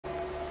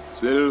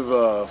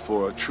Silver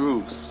for a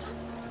truce.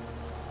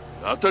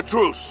 Not a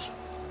truce,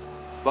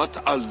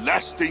 but a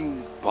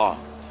lasting bond.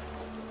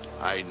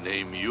 I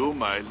name you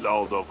my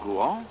Lord of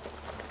Rouen,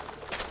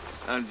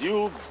 and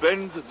you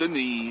bend the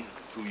knee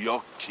to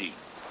your king.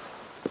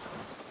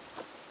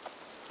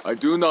 I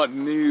do not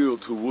kneel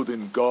to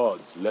wooden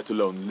gods, let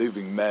alone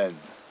living men.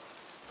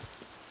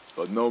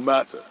 But no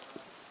matter.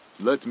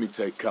 Let me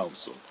take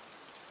counsel.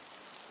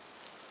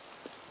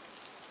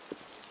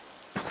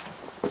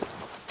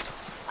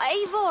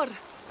 Eivor!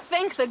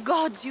 Thank the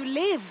gods you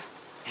live!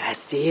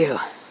 As to you,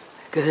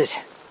 good.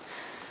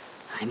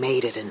 I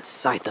made it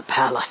inside the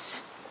palace.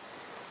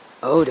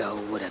 Odo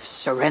would have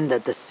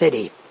surrendered the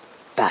city,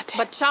 but...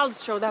 But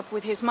Charles showed up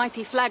with his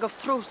mighty flag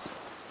of truce.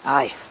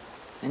 Aye,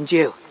 and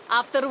you?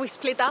 After we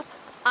split up,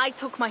 I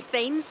took my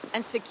thanes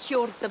and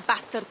secured the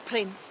bastard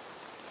prince.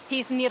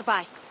 He's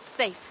nearby,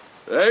 safe.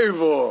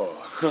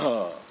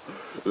 Eivor!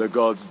 The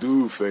gods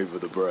do favor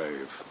the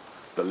brave.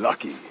 The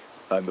lucky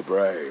and the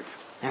brave.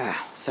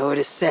 Ah, so it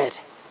is said.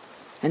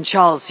 And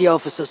Charles, he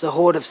offers us a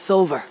hoard of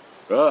silver.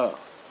 Ah,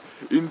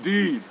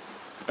 indeed.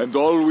 And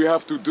all we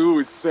have to do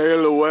is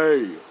sail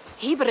away.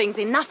 He brings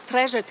enough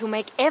treasure to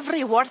make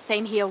every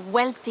Warthane here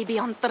wealthy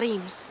beyond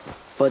dreams.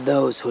 For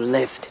those who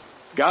lived.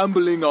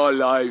 Gambling our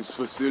lives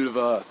for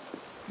silver,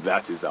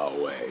 that is our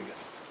way.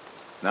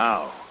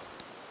 Now,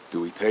 do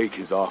we take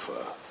his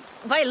offer?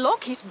 By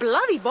Loki's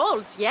bloody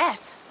balls,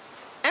 yes.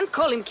 And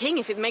call him king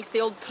if it makes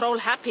the old troll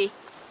happy.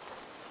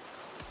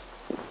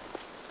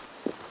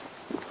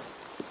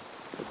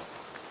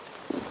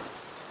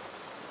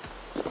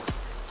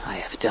 I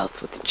have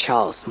dealt with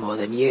Charles more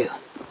than you.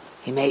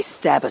 He may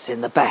stab us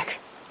in the back.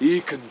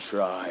 He can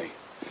try.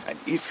 And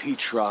if he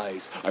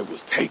tries, I will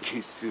take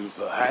his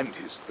silver and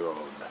his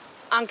throne.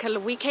 Uncle,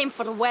 we came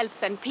for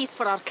wealth and peace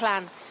for our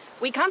clan.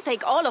 We can't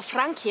take all of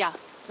Francia.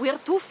 We're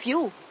too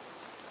few.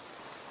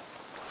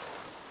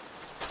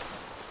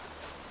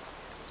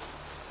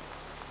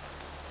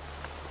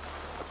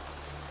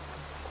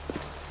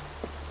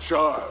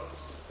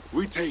 Charles,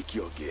 we take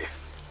your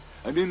gift,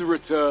 and in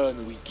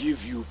return we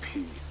give you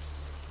peace.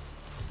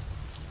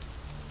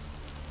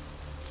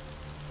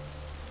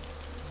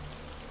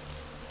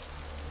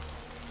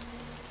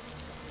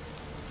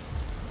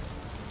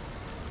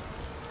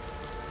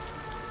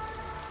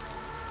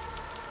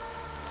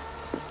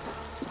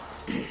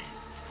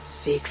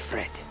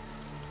 Siegfried.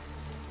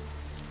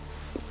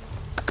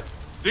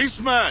 This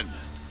man,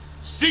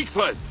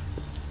 Siegfried,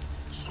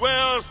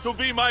 swears to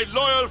be my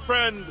loyal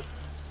friend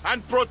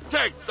and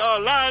protect our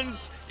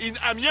lands in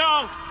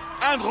Amiens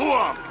and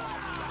Rouen.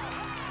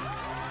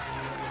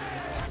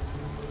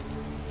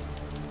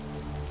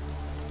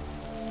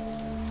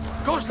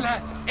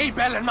 Goslar,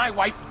 Abel and my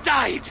wife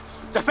died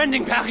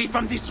defending Paris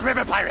from these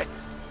river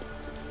pirates.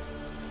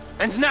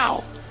 And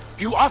now,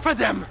 you offer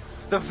them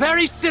the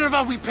very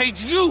silver we paid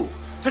you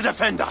to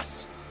defend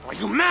us. Are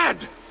you mad?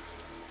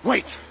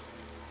 Wait.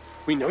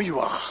 We know you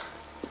are.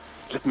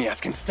 Let me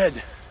ask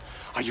instead,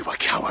 are you a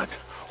coward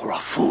or a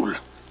fool?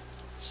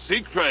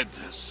 Siegfried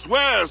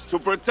swears to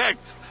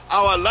protect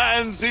our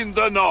lands in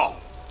the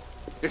north.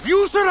 If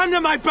you surrender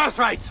my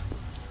birthright,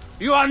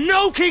 you are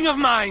no king of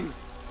mine!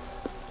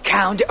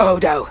 Count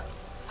Odo,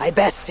 I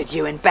bested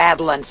you in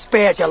battle and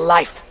spared your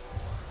life.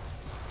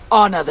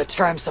 Honor the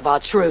terms of our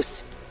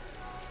truce.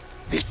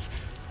 This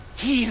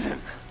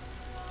heathen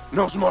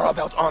knows more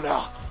about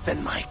honor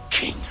than my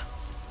king.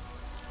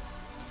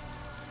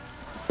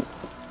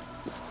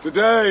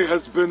 Today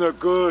has been a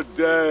good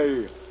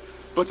day,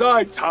 but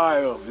I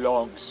tire of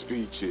long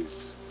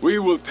speeches. We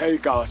will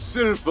take our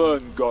silver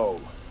and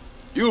go.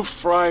 You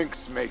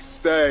Franks may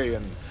stay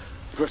and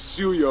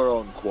pursue your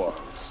own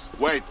quarrels.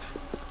 Wait.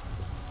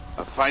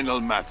 A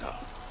final matter.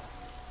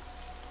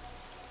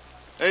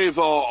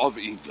 Eivor of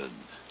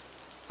England,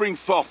 bring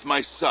forth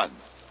my son,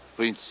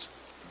 Prince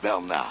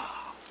Bernard.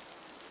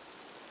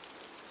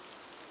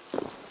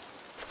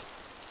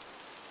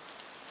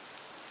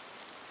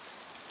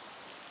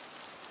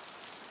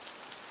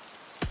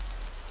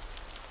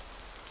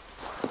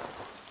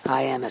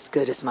 I am as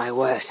good as my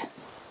word.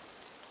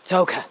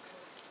 Toka,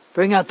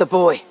 bring out the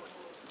boy.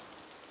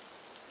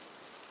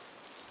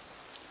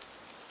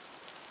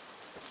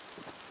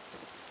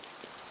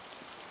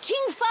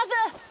 King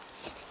Father!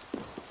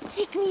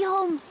 Take me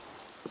home.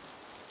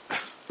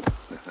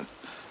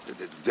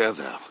 There.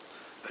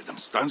 Now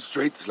stand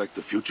straight like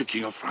the future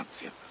king of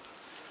France.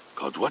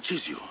 God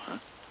watches you, huh?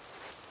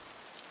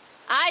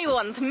 I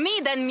want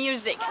mead and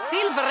music,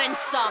 silver and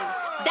song,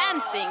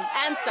 dancing,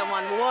 and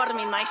someone warm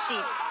in my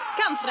sheets.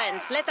 Come,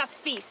 friends, let us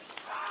feast.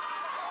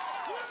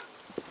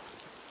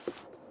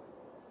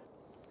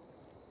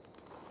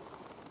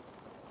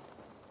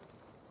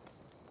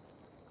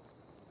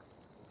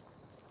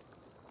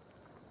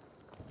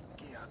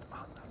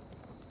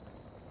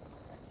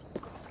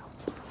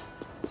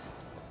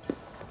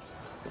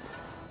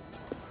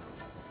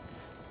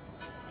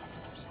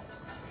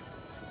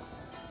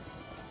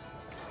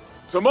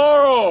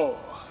 Tomorrow,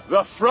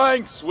 the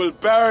Franks will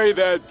bury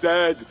their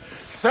dead,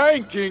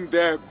 thanking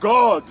their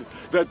god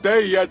that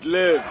they yet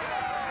live.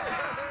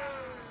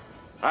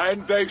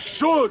 And they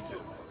should,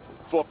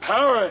 for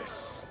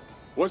Paris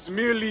was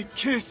merely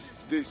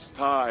kissed this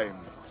time.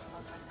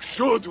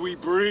 Should we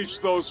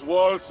breach those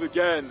walls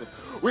again,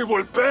 we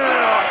will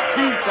bare our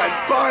teeth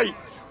and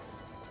bite!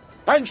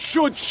 And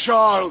should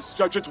Charles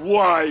judge it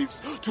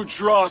wise to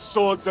draw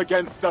swords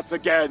against us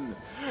again,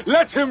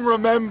 let him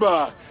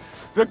remember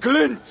the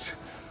glint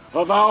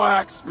of our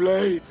axe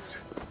blades.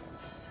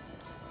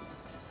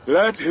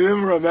 Let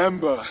him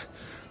remember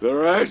the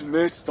red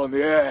mist on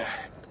the air,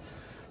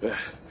 the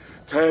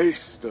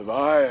taste of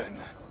iron.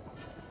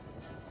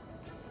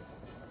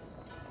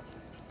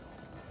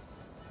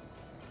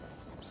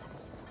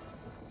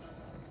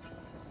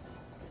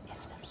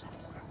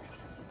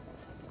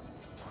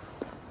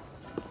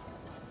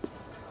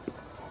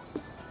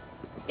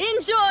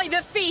 Enjoy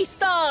the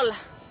feast all!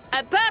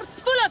 A purse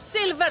full of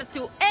silver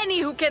to any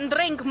who can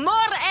drink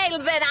more ale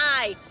than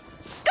I!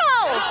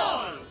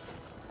 Skål!